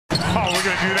we're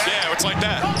going to do that? Yeah, it's like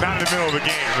that. Not in the middle of the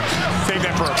game. Save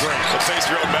that for a break. But taste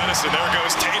your own medicine. There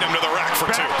goes Tatum to the rack for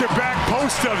two. Back-to-back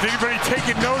post-ups. Anybody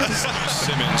taking notice?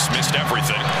 Simmons missed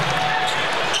everything.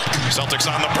 Celtics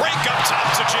on the break up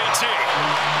top to JT.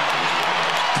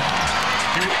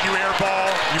 You air ball,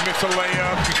 you miss a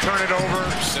layup, you turn it over.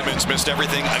 Simmons missed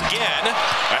everything again.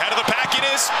 Ahead of the pack it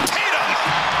is Tatum.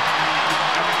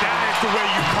 That is the way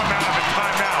you come out of a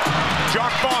timeout.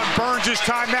 Jock Vaughn burns his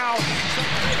timeout.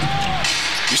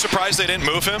 You surprised they didn't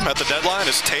move him at the deadline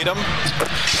as Tatum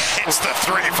hits the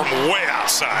three from way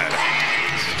outside.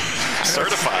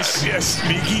 Certified. Yes,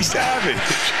 sneaky savage.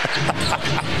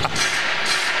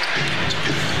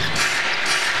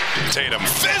 Tatum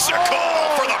physical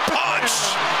for the punch.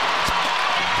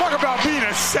 Talk about being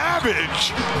a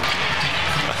savage.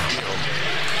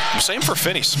 Same for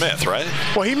Finney Smith, right?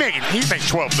 Well, he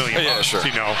makes $12 million. Yeah, sure.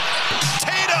 You know.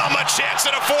 Tatum, a chance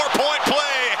at a 4-point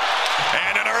play,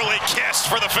 and an early kiss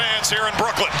for the fans here in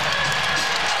Brooklyn.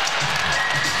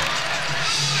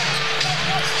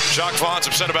 Jacques Vaughn's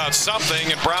upset about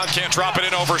something, and Brown can't drop it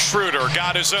in over Schroeder.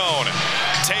 Got his own.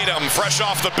 Tatum, fresh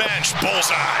off the bench,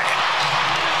 bullseye.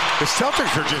 The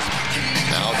Celtics are just...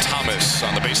 Now Thomas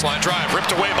on the baseline drive,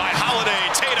 ripped away by Holiday.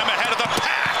 Tatum ahead of the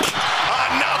pack.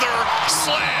 Another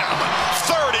slam.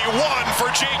 31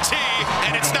 for JT,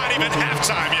 and it's not even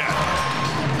halftime yet.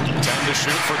 10 to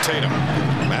shoot for Tatum.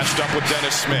 Matched up with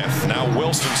Dennis Smith. Now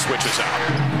Wilson switches out.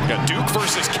 Got Duke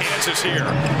versus Kansas here.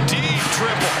 Deep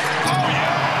triple. Oh,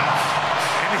 yeah.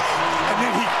 And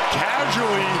then he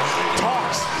casually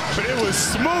talks, but it was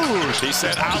smooth. He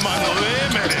said, I'm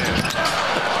unlimited.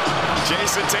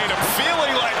 Jayson Tatum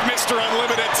feeling like Mr.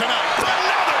 Unlimited tonight.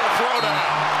 Another throwdown.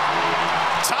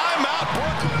 Timeout,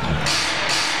 Brooklyn.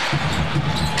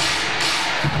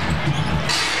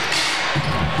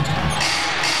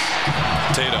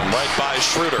 Tatum right by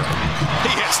Schroeder. He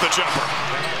hits the jumper.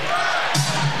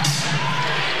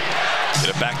 Get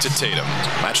it back to Tatum.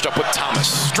 Matched up with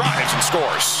Thomas. Drives and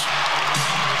scores.